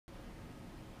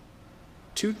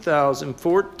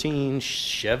2014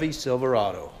 Chevy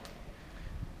Silverado.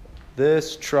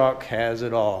 This truck has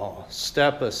it all.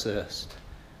 Step assist,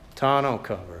 tonneau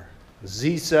cover,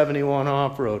 Z71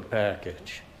 off-road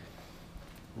package,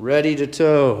 ready to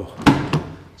tow,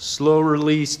 slow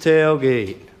release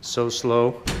tailgate, so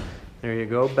slow. There you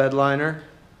go, bed liner,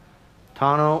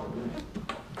 tonneau,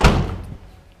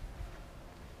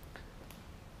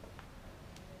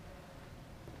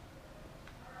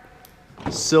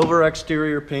 silver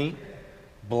exterior paint,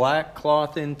 black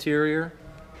cloth interior,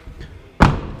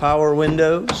 power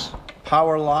windows,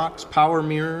 power locks, power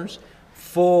mirrors,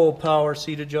 full power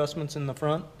seat adjustments in the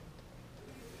front.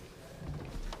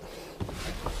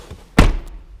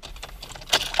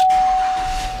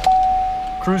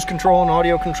 Cruise control and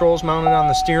audio controls mounted on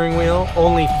the steering wheel.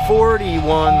 Only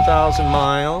 41,000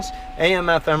 miles. AM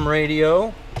FM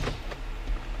radio.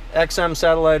 XM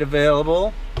satellite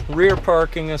available. Rear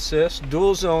parking assist.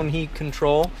 Dual zone heat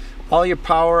control. All your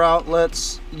power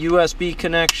outlets. USB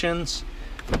connections.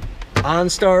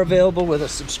 OnStar available with a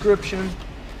subscription.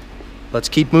 Let's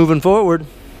keep moving forward.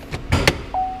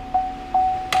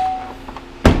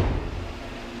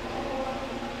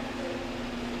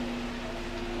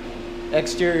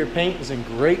 Exterior paint is in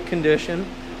great condition.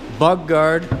 Bug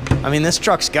guard. I mean, this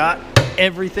truck's got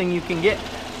everything you can get.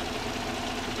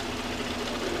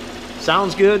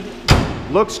 Sounds good.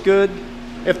 Looks good.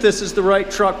 If this is the right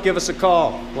truck, give us a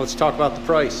call. Let's talk about the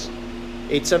price.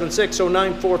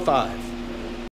 876-0945.